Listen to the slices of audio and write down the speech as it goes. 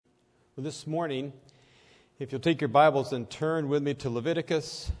Well, this morning, if you'll take your Bibles and turn with me to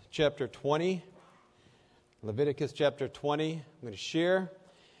Leviticus chapter 20. Leviticus chapter 20. I'm going to share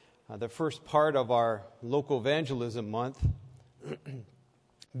the first part of our local evangelism month,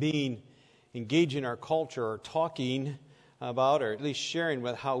 being engaging our culture or talking about, or at least sharing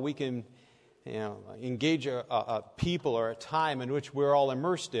with how we can engage a people or a time in which we're all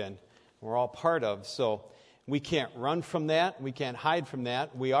immersed in, we're all part of. So we can't run from that. We can't hide from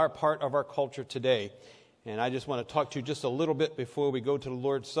that. We are part of our culture today. And I just want to talk to you just a little bit before we go to the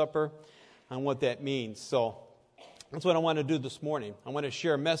Lord's Supper on what that means. So that's what I want to do this morning. I want to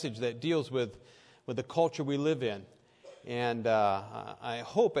share a message that deals with the culture we live in. And I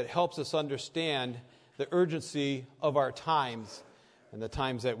hope it helps us understand the urgency of our times and the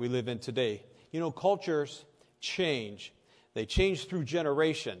times that we live in today. You know, cultures change. They change through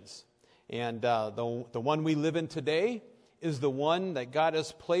generations. And the one we live in today is the one that God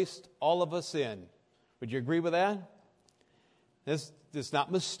has placed all of us in. Would you agree with that? This is not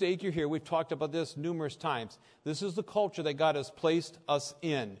mistake you hear. We've talked about this numerous times. This is the culture that God has placed us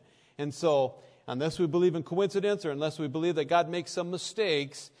in. And so, unless we believe in coincidence or unless we believe that God makes some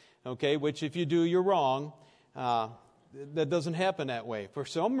mistakes, okay, which if you do, you're wrong, that doesn't happen that way. For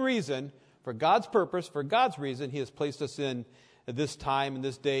some reason, for God's purpose, for God's reason, He has placed us in at this time, in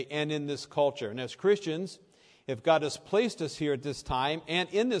this day, and in this culture. And as Christians, if God has placed us here at this time and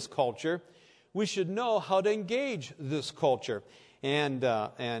in this culture, we should know how to engage this culture and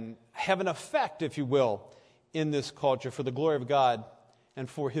have an effect, if you will, in this culture for the glory of God and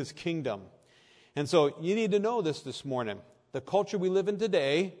for His kingdom. And so you need to know this morning. The culture we live in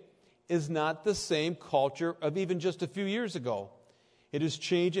today is not the same culture of even just a few years ago. It is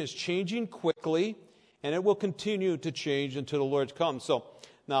changing. It's changing quickly. And it will continue to change until the Lord comes. So,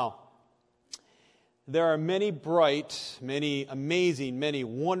 now, there are many bright, many amazing, many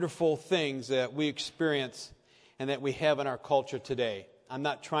wonderful things that we experience and that we have in our culture today. I'm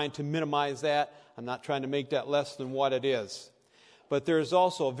not trying to minimize that. I'm not trying to make that less than what it is. But there is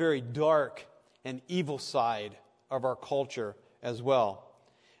also a very dark and evil side of our culture as well.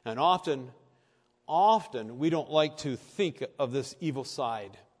 And often, we don't like to think of this evil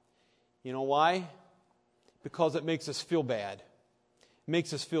side. You know why? Because it makes us feel bad. It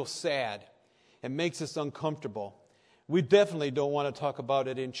makes us feel sad. It makes us uncomfortable. We definitely don't want to talk about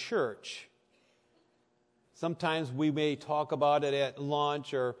it in church. Sometimes we may talk about it at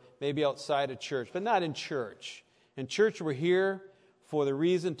lunch or maybe outside of church, but not in church. In church, we're here for the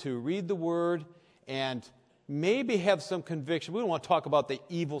reason to read the Word and maybe have some conviction. We don't want to talk about the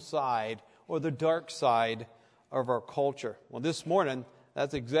evil side or the dark side of our culture. Well, this morning,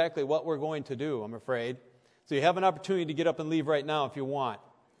 that's exactly what we're going to do, I'm afraid. So you have an opportunity to get up and leave right now if you want.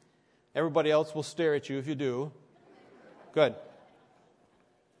 Everybody else will stare at you if you do. Good.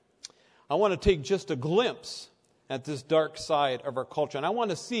 I want to take just a glimpse at this dark side of our culture. And I want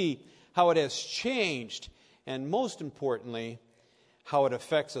to see how it has changed. And most importantly, how it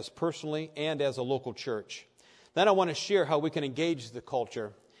affects us personally and as a local church. Then I want to share how we can engage the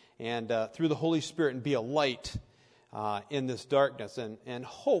culture and through the Holy Spirit and be a light in this darkness. And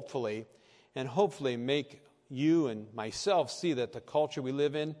hopefully make you and myself see that the culture we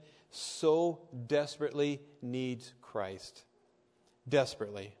live in so desperately needs Christ.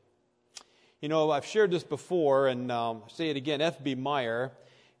 Desperately. You know, I've shared this before, and I'll say it again. F.B. Meyer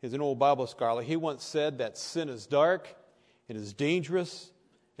is an old Bible scholar. He once said that sin is dark, it is dangerous,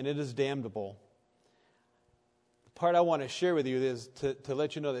 and it is damnable. The part I want to share with you is to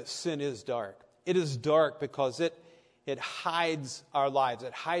let you know that sin is dark. It is dark because it hides our lives.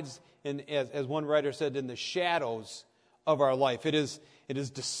 It hides, as one writer said, in the shadows of our life. It is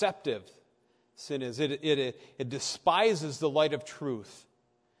deceptive. Sin is. It despises the light of truth.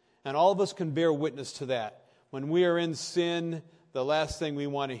 And all of us can bear witness to that. When we are in sin, the last thing we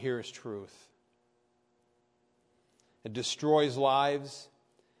want to hear is truth. It destroys lives.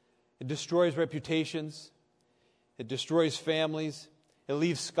 It destroys reputations. It destroys families. It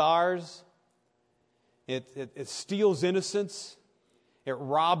leaves scars. It steals innocence. It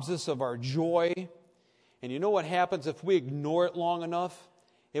robs us of our joy. And you know what happens if we ignore it long enough?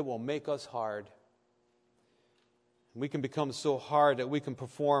 It will make us hard. We can become so hard that we can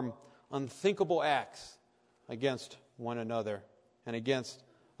perform unthinkable acts against one another and against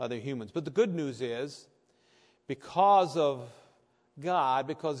other humans. But the good news is, because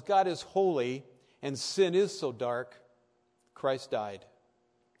God is holy and sin is so dark, Christ died.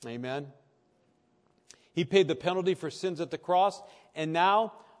 Amen? He paid the penalty for sins at the cross, and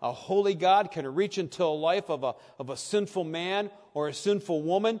now a holy God can reach into a life of a sinful man or a sinful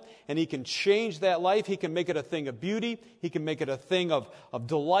woman, and He can change that life. He can make it a thing of beauty. He can make it a thing of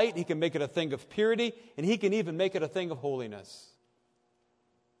delight. He can make it a thing of purity, and He can even make it a thing of holiness.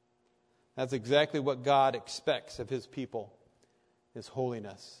 That's exactly what God expects of His people, is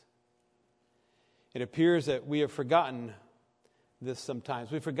holiness. It appears that we have forgotten this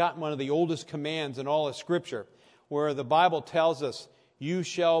sometimes. We've forgotten one of the oldest commands in all of Scripture, where the Bible tells us, you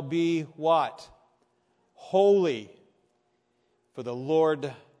shall be what? Holy, for the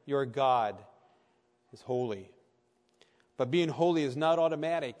Lord your God is holy. But being holy is not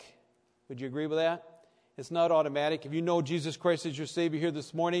automatic. Would you agree with that? It's not automatic. If you know Jesus Christ as your Savior here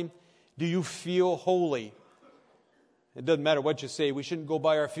this morning, do you feel holy? It doesn't matter what you say. We shouldn't go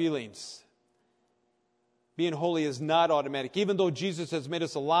by our feelings. Being holy is not automatic. Even though Jesus has made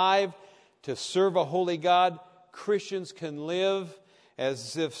us alive to serve a holy God, Christians can live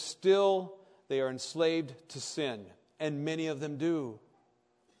as if still they are enslaved to sin. And many of them do.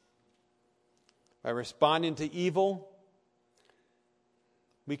 By responding to evil,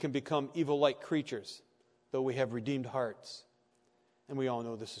 we can become evil-like creatures, though we have redeemed hearts. And we all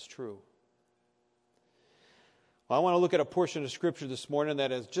know this is true. Well, I want to look at a portion of Scripture this morning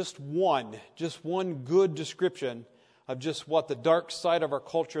that is just one good description of just what the dark side of our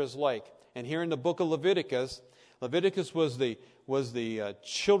culture is like. And here in the book of Leviticus, Leviticus was the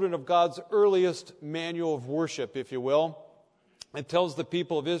children of God's earliest manual of worship, if you will. It tells the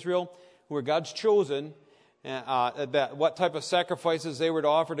people of Israel, who are God's chosen, that what type of sacrifices they were to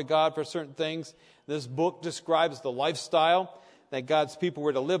offer to God for certain things. This book describes the lifestyle that God's people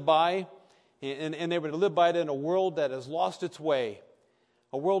were to live by. And they were to live by it in a world that has lost its way.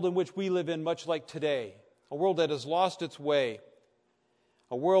 A world in which we live in much like today. A world that has lost its way.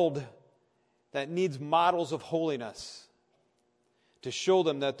 A world that needs models of holiness to show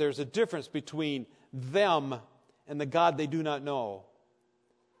them that there's a difference between them and the God they do not know.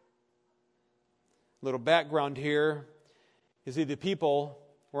 A little background here is that the people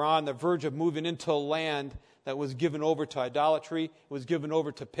were on the verge of moving into a land that was given over to idolatry. It was given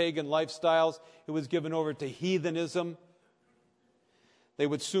over to pagan lifestyles. It was given over to heathenism. They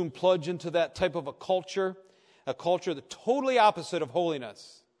would soon plunge into that type of a culture the totally opposite of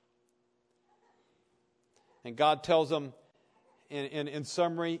holiness. And God tells them, in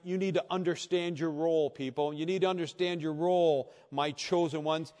summary, you need to understand your role, people. You need to understand your role, my chosen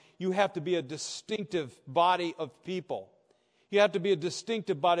ones. You have to be a distinctive body of people. You have to be a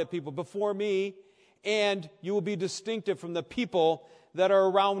distinctive body of people before me, and you will be distinctive from the people that are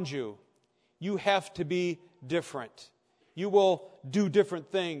around you. You have to be different. You will do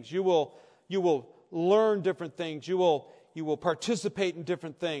different things. You will learn different things. You will participate in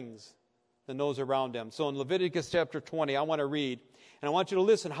different things than those around them. So in Leviticus chapter 20, I want to read, and I want you to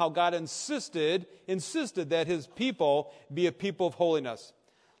listen how God insisted that His people be a people of holiness.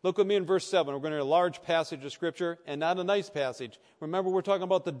 Look with me in verse 7. We're going to read a large passage of Scripture, and not a nice passage. Remember, we're talking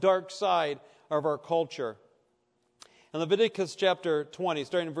about the dark side of our culture. In Leviticus chapter 20,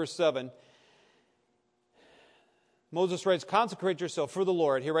 starting in verse 7, Moses writes, consecrate yourself for the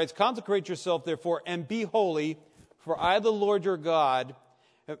Lord. He writes, consecrate yourself, therefore, and be holy, for I am the Lord your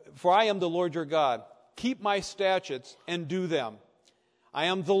God. Keep my statutes and do them. I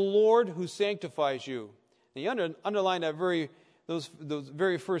am the Lord who sanctifies you. Now you underline those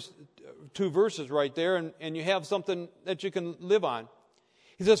very first two verses right there, and you have something that you can live on.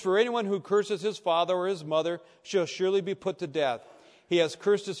 He says, for anyone who curses his father or his mother shall surely be put to death. He has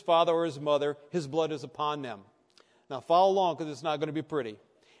cursed his father or his mother, his blood is upon them. Now follow along, because it's not going to be pretty.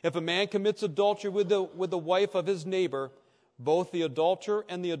 If a man commits adultery with the wife of his neighbor, both the adulterer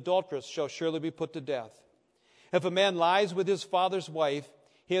and the adulteress shall surely be put to death. If a man lies with his father's wife,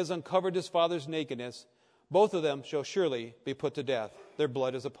 he has uncovered his father's nakedness. Both of them shall surely be put to death. Their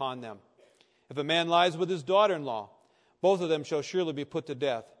blood is upon them. If a man lies with his daughter-in-law, both of them shall surely be put to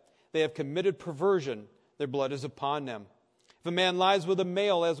death. They have committed perversion. Their blood is upon them. If a man lies with a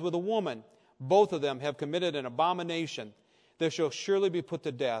male as with a woman, both of them have committed an abomination. They shall surely be put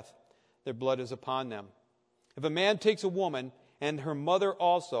to death. Their blood is upon them. If a man takes a woman and her mother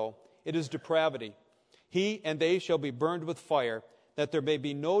also, it is depravity. He and they shall be burned with fire, that there may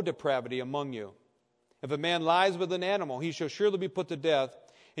be no depravity among you. If a man lies with an animal, he shall surely be put to death,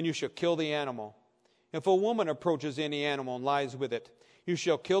 and you shall kill the animal. If a woman approaches any animal and lies with it, you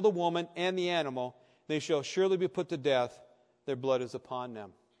shall kill the woman and the animal. They shall surely be put to death. Their blood is upon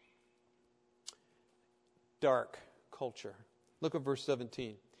them. Dark culture. Look at verse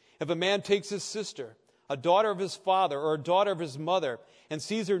 17. If a man takes his sister, a daughter of his father or a daughter of his mother, and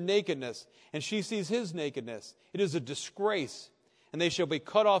sees her nakedness, and she sees his nakedness, it is a disgrace. and they shall be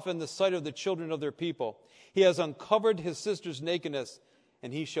cut off in the sight of the children of their people. He has uncovered his sister's nakedness,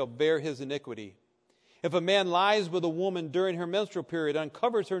 and he shall bear his iniquity. If a man lies with a woman during her menstrual period,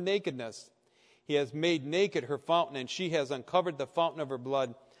 uncovers her nakedness, he has made naked her fountain, and she has uncovered the fountain of her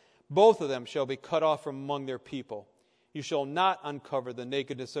blood. Both of them shall be cut off from among their people. You shall not uncover the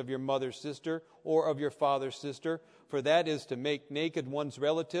nakedness of your mother's sister or of your father's sister, for that is to make naked one's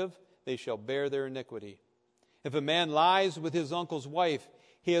relative. They shall bear their iniquity. If a man lies with his uncle's wife,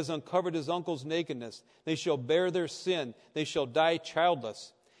 he has uncovered his uncle's nakedness. They shall bear their sin. They shall die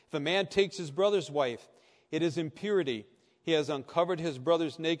childless. If a man takes his brother's wife, it is impurity. He has uncovered his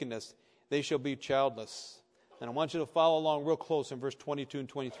brother's nakedness. They shall be childless. And I want you to follow along real close in verse 22 and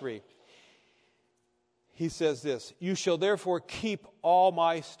 23. He says this, you shall therefore keep all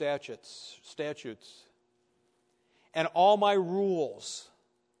my statutes, and all my rules,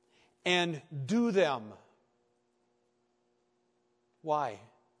 and do them. Why?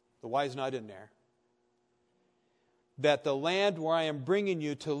 The why's not in there. That the land where I am bringing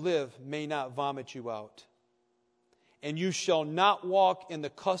you to live may not vomit you out. And you shall not walk in the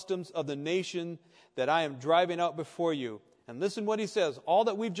customs of the nation that I am driving out before you. And listen what he says. All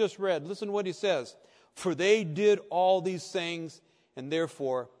that we've just read, listen to what he says. For they did all these things, and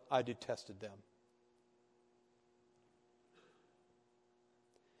therefore I detested them.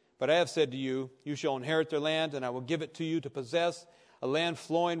 But I have said to you, you shall inherit their land, and I will give it to you to possess, a land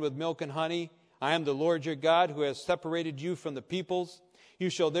flowing with milk and honey. I am the Lord your God, who has separated you from the peoples. You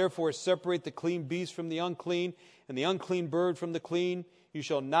shall therefore separate the clean beast from the unclean, and the unclean bird from the clean. You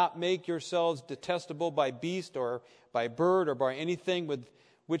shall not make yourselves detestable by beast or by bird or by anything with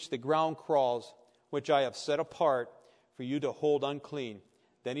which the ground crawls, which I have set apart for you to hold unclean.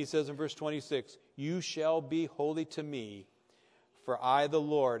 Then he says in verse 26, you shall be holy to me, for I, the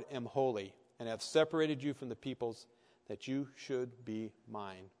Lord, am holy, and have separated you from the peoples, that you should be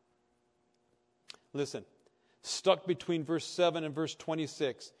mine. Listen, stuck between verse 7 and verse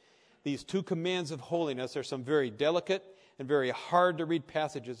 26, these two commands of holiness are some very delicate and very hard to read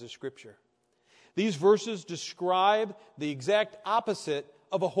passages of Scripture. These verses describe the exact opposite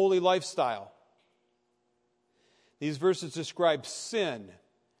of a holy lifestyle. These verses describe sin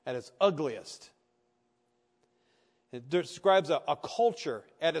at its ugliest. It describes a culture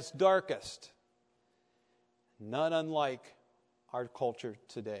at its darkest. None unlike our culture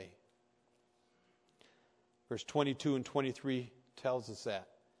today. Verse 22 and 23 tells us that.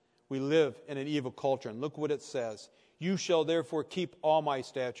 We live in an evil culture. And look what it says. You shall therefore keep all my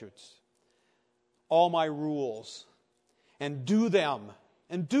statutes, all my rules, and do them.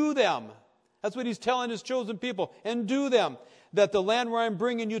 And do them. That's what he's telling his chosen people. And do them, that the land where I'm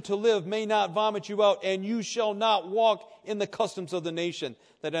bringing you to live may not vomit you out, and you shall not walk in the customs of the nation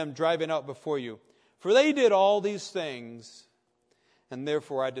that I'm driving out before you. For they did all these things, and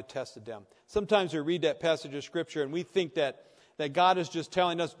therefore I detested them. Sometimes we read that passage of Scripture and we think that God is just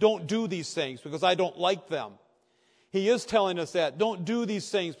telling us, don't do these things because I don't like them. He is telling us that. Don't do these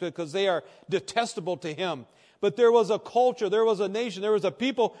things because they are detestable to Him. But there was a culture, there was a nation, there was a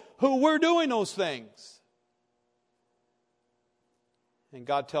people who were doing those things. And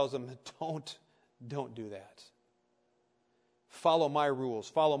God tells them, don't do that. Follow my rules,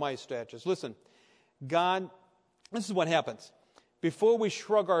 follow my statutes. Listen, God, this is what happens. Before we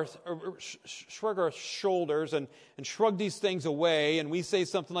shrug our shoulders and shrug these things away, and we say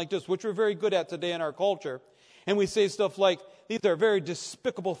something like this, which we're very good at today in our culture, and we say stuff like, these are very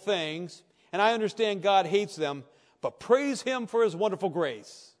despicable things, and I understand God hates them, but praise Him for His wonderful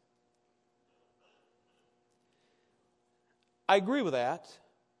grace. I agree with that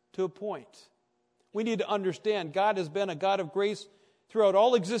to a point. We need to understand God has been a God of grace throughout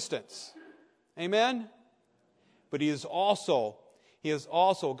all existence. Amen? But He is also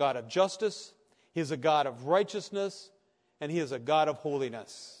a God of justice, He is a God of righteousness, and He is a God of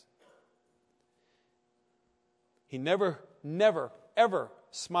holiness. He never, ever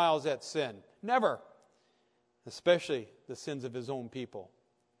smiles at sin. Never. Especially the sins of His own people.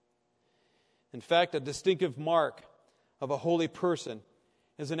 In fact, a distinctive mark of a holy person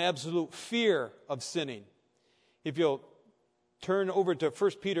is an absolute fear of sinning. If you'll turn over to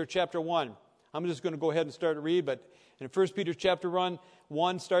 1 Peter chapter 1. I'm just going to go ahead and start to read, but in 1 Peter chapter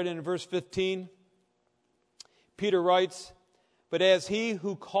 1, starting in verse 15, Peter writes, but as He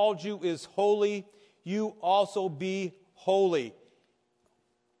who called you is holy, you also be holy.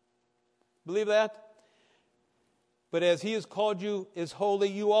 Believe that? But as He has called you is holy,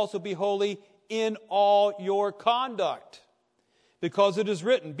 you also be holy in all your conduct. Because it is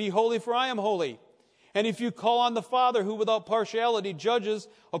written, be holy for I am holy. And if you call on the Father who without partiality judges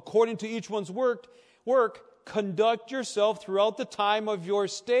according to each one's work, conduct yourself throughout the time of your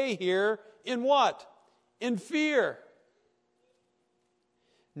stay here in what? In fear.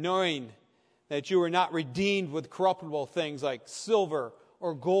 Knowing that you were not redeemed with corruptible things like silver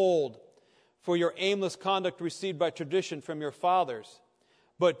or gold for your aimless conduct received by tradition from your fathers,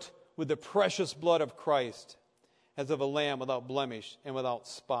 but with the precious blood of Christ, as of a lamb without blemish and without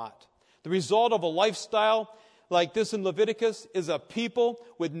spot. The result of a lifestyle like this in Leviticus is a people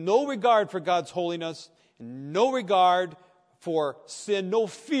with no regard for God's holiness, no regard for sin, no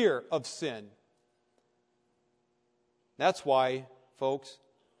fear of sin. That's why, folks,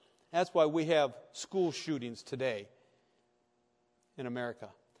 that's why we have school shootings today in America.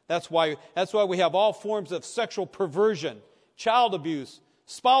 That's why we have all forms of sexual perversion, child abuse,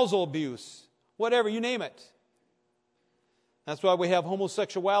 spousal abuse, whatever, you name it. That's why we have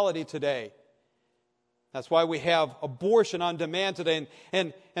homosexuality today. That's why we have abortion on demand today.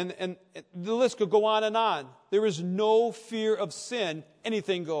 And the list could go on and on. There is no fear of sin.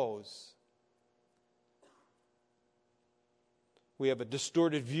 Anything goes. We have a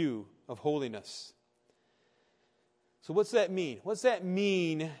distorted view of holiness. So what's that mean? What's that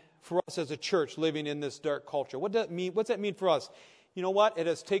mean for us as a church living in this dark culture? What's that mean for us? You know what? It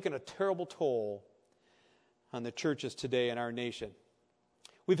has taken a terrible toll on the churches today in our nation.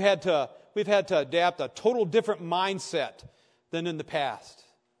 We've had to adapt a total different mindset than in the past.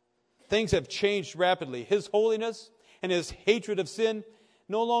 Things have changed rapidly. His holiness and his hatred of sin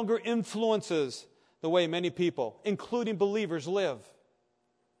no longer influences the way many people, including believers, live.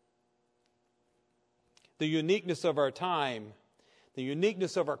 The uniqueness of our time, the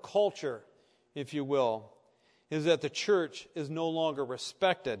uniqueness of our culture, if you will, is that the church is no longer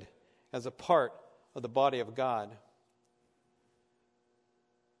respected as a part of the body of God.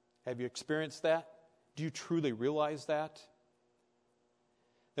 Have you experienced that? Do you truly realize that?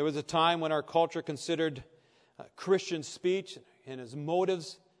 There was a time when our culture considered Christian speech and his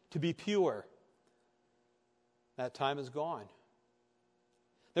motives to be pure. That time is gone.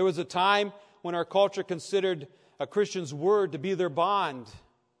 There was a time when our culture considered a Christian's word to be their bond.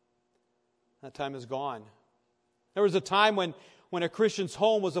 That time is gone. There was a time when a Christian's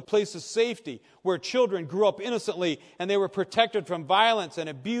home was a place of safety, where children grew up innocently and they were protected from violence and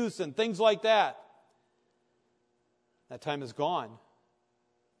abuse and things like that. That time is gone.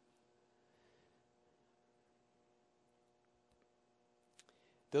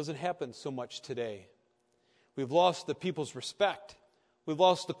 It doesn't happen so much today. We've lost the people's respect. We've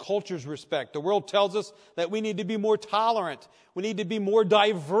lost the culture's respect. The world tells us that we need to be more tolerant. We need to be more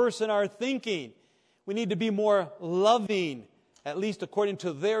diverse in our thinking. We need to be more loving, at least according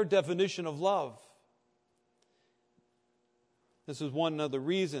to their definition of love. This is one of the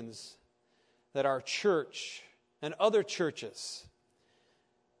reasons that our church and other churches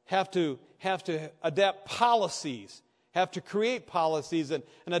have to adapt policies, have to create policies and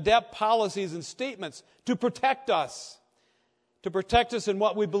adapt policies and statements to protect us in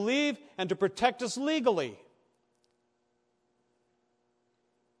what we believe and to protect us legally.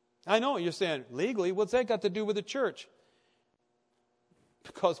 I know you're saying, legally, what's that got to do with the church?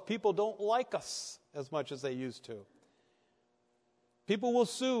 Because people don't like us as much as they used to. People will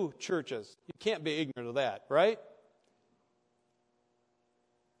sue churches. You can't be ignorant of that, right?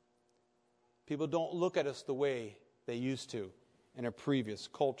 People don't look at us the way they used to in a previous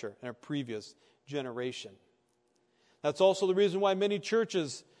culture, in a previous generation. That's also the reason why many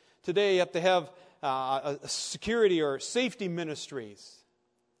churches today have to have a security or safety ministries.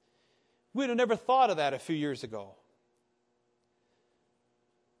 We'd have never thought of that a few years ago.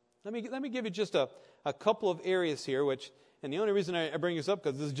 Let me give you just a couple of areas here, and the only reason I bring this up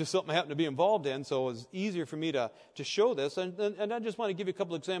because this is just something I happen to be involved in, so it's easier for me to show this, and I just want to give you a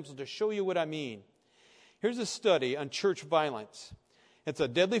couple of examples to show you what I mean. Here's a study on church violence. It's a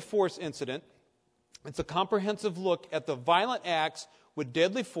deadly force incident. It's a comprehensive look at the violent acts with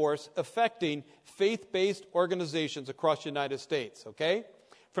deadly force affecting faith-based organizations across the United States, okay?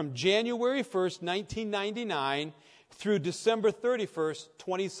 From January 1st, 1999 through December 31st,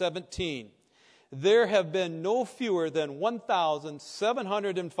 2017. There have been no fewer than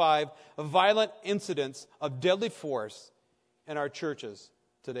 1,705 violent incidents of deadly force in our churches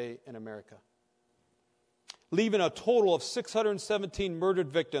today in America, leaving a total of 617 murdered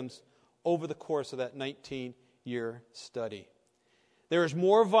victims over the course of that 19-year study. There is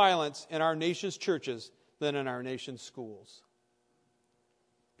more violence in our nation's churches than in our nation's schools.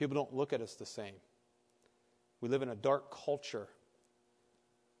 People don't look at us the same. We live in a dark culture.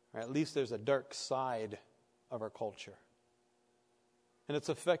 Or at least there's a dark side of our culture. And it's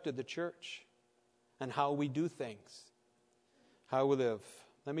affected the church and how we do things, how we live.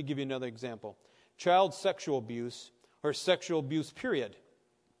 Let me give you another example. child sexual abuse or sexual abuse, period.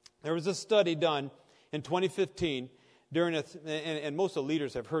 There was a study done in 2015 and most of the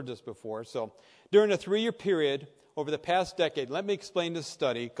leaders have heard this before. So during a 3-year period over the past decade, let me explain this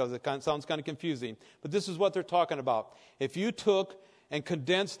study because it sounds kind of confusing, but this is what they're talking about. If you took and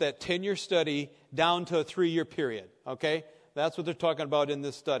condensed that 10-year study down to a 3-year period, okay, that's what they're talking about in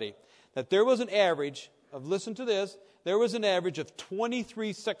this study. That there was an average of, listen to this, there was an average of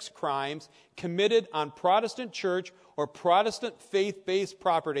 23 sex crimes committed on Protestant church or Protestant faith-based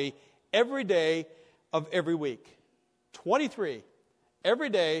property every day of every week. 23 every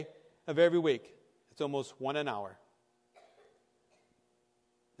day of every week. It's almost 1 an hour.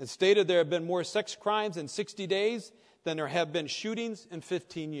 It's stated there have been more sex crimes in 60 days than there have been shootings in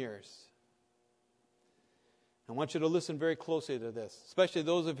 15 years. I want you to listen very closely to this, especially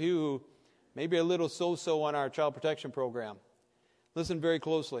those of you who maybe are a little so-so on our child protection program. Listen very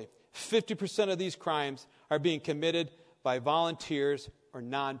closely. 50% of these crimes are being committed by volunteers or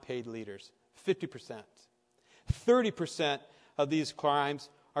non-paid leaders. 50%. 30% of these crimes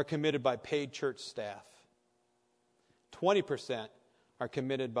are committed by paid church staff. 20% are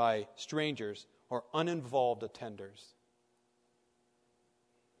committed by strangers or uninvolved attenders.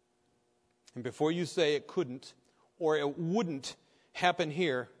 And before you say it couldn't or it wouldn't happen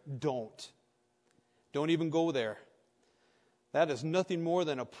here, don't. Don't even go there. That is nothing more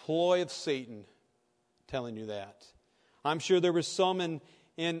than a ploy of Satan telling you that. I'm sure there were some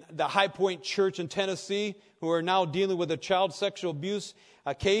in the High Point Church in Tennessee who are now dealing with a child sexual abuse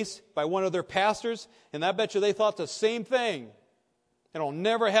case by one of their pastors, and I bet you they thought the same thing. It'll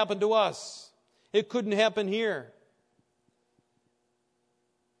never happen to us. It couldn't happen here.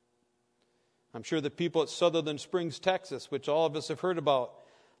 I'm sure the people at Sutherland Springs, Texas, which all of us have heard about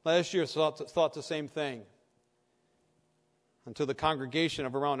last year, thought the same thing. Until the congregation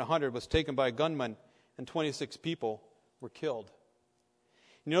of around 100 was taken by a gunman and 26 people were killed.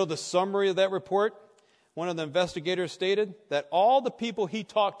 You know the summary of that report? One of the investigators stated that all the people he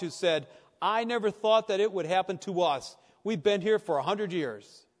talked to said, "I never thought that it would happen to us. We've been here for 100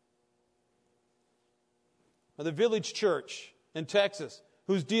 years. Or the Village Church in Texas,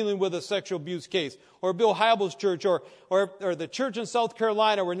 who's dealing with a sexual abuse case, or Bill Hybels' church, or the church in South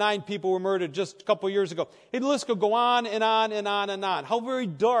Carolina where 9 people were murdered just a couple years ago. The list could go on and on and on and on. How very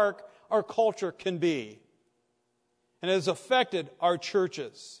dark our culture can be. And it has affected our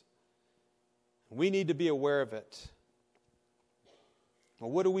churches. We need to be aware of it.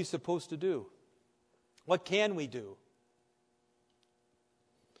 Well, what are we supposed to do? What can we do?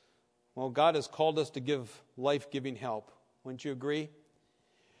 Well, God has called us to give life-giving help. Wouldn't you agree?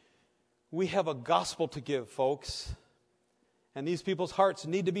 We have a gospel to give, folks. And these people's hearts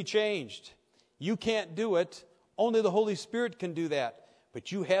need to be changed. You can't do it. Only the Holy Spirit can do that.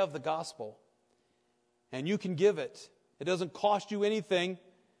 But you have the gospel. And you can give it. It doesn't cost you anything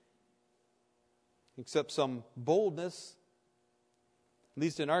except some boldness, at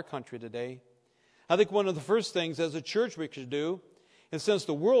least in our country today. I think one of the first things as a church we should do, and since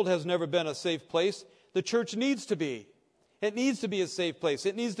the world has never been a safe place, the church needs to be. It needs to be a safe place.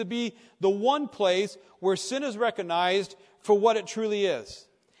 It needs to be the one place where sin is recognized for what it truly is.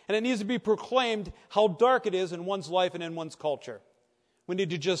 And it needs to be proclaimed how dark it is in one's life and in one's culture. We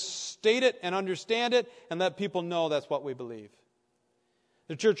need to just state it and understand it and let people know that's what we believe.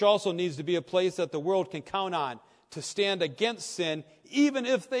 The church also needs to be a place that the world can count on to stand against sin, even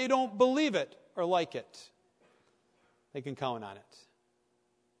if they don't believe it or like it. They can count on it.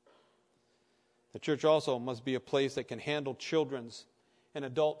 The church also must be a place that can handle children's and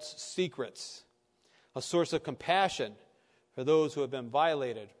adults' secrets, a source of compassion for those who have been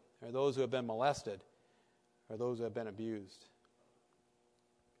violated, or those who have been molested, or those who have been abused.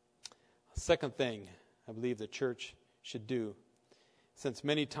 A second thing I believe the church should do, since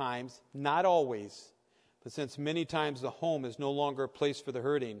many times, not always, but since many times the home is no longer a place for the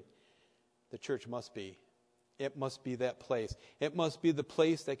hurting, the church must be. It must be that place. It must be the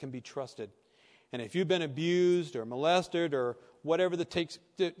place that can be trusted. And if you've been abused or molested or whatever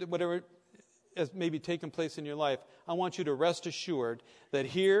has maybe taken place in your life, I want you to rest assured that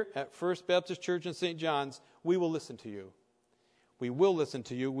here at First Baptist Church in St. John's, we will listen to you. We will listen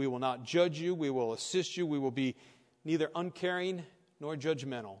to you. We will not judge you. We will assist you. We will be neither uncaring nor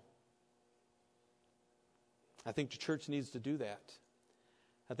judgmental. I think the church needs to do that.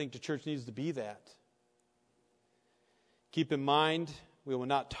 I think the church needs to be that. Keep in mind, we will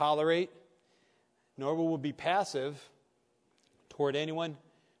not tolerate, nor will we be passive toward anyone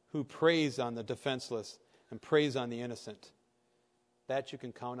who preys on the defenseless and preys on the innocent. That you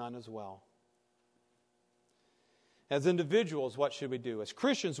can count on as well. As individuals, what should we do? As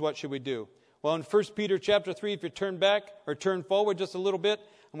Christians, what should we do? Well, in 1 Peter chapter 3, if you turn back or turn forward just a little bit,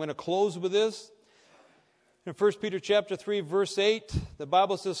 I'm going to close with this. In 1 Peter chapter 3, verse 8, the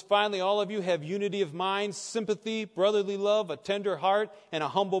Bible says, "Finally, all of you have unity of mind, sympathy, brotherly love, a tender heart, and a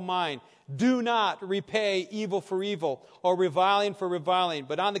humble mind. Do not repay evil for evil or reviling for reviling,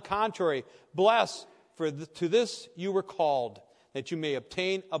 but on the contrary, bless, for to this you were called, that you may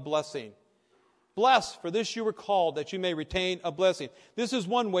obtain a blessing." Bless, for this you were called, that you may retain a blessing. This is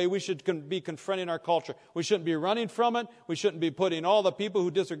one way we should be confronting our culture. We shouldn't be running from it. We shouldn't be putting all the people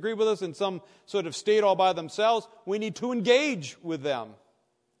who disagree with us in some sort of state all by themselves. We need to engage with them.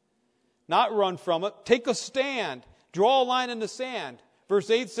 Not run from it. Take a stand. Draw a line in the sand. Verse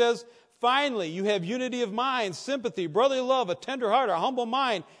 8 says, "Finally, you have unity of mind, sympathy, brotherly love, a tender heart, a humble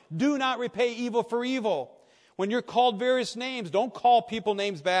mind. Do not repay evil for evil." When you're called various names, don't call people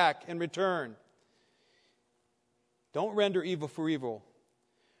names back in return. Don't render evil for evil.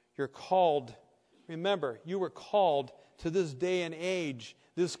 You're called, remember, you were called to this day and age,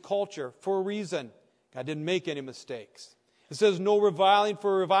 this culture, for a reason. God didn't make any mistakes. It says no reviling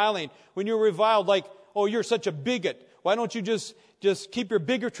for reviling. When you're reviled, like, "Oh, you're such a bigot. Why don't you just keep your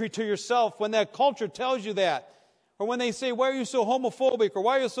bigotry to yourself?" When that culture tells you that. Or when they say, "Why are you so homophobic?" Or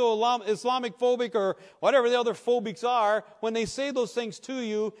 "Why are you so Islamic phobic?" Or whatever the other phobics are. When they say those things to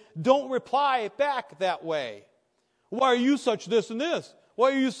you, don't reply back that way. "Why are you such this and this?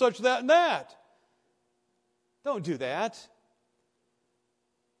 Why are you such that and that?" Don't do that.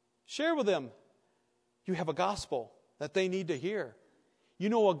 Share with them. You have a gospel that they need to hear. You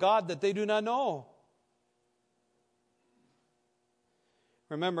know a God that they do not know.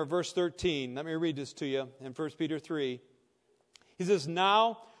 Remember verse 13. Let me read this to you in 1 Peter 3. He says,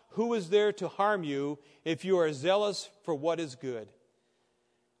 "Now who is there to harm you if you are zealous for what is good?"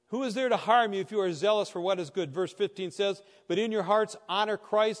 Who is there to harm you if you are zealous for what is good? Verse 15 says, "But in your hearts honor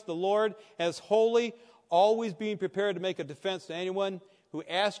Christ the Lord as holy, always being prepared to make a defense to anyone who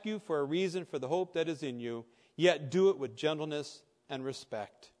asks you for a reason for the hope that is in you, yet do it with gentleness and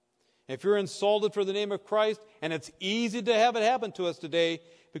respect." If you're insulted for the name of Christ, and it's easy to have it happen to us today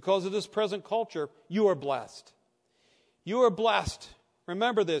because of this present culture, you are blessed. You are blessed.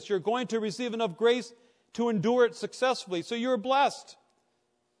 Remember this. You're going to receive enough grace to endure it successfully, so you're blessed.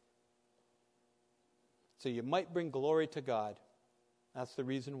 So you might bring glory to God. That's the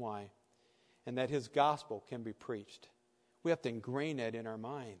reason why. And that His gospel can be preached. We have to ingrain that in our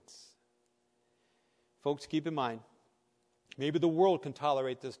minds. Folks, keep in mind, maybe the world can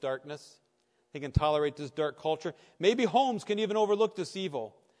tolerate this darkness. They can tolerate this dark culture. Maybe homes can even overlook this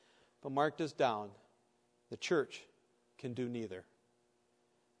evil. But mark this down. The church can do neither.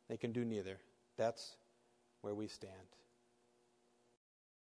 They can do neither. That's where we stand.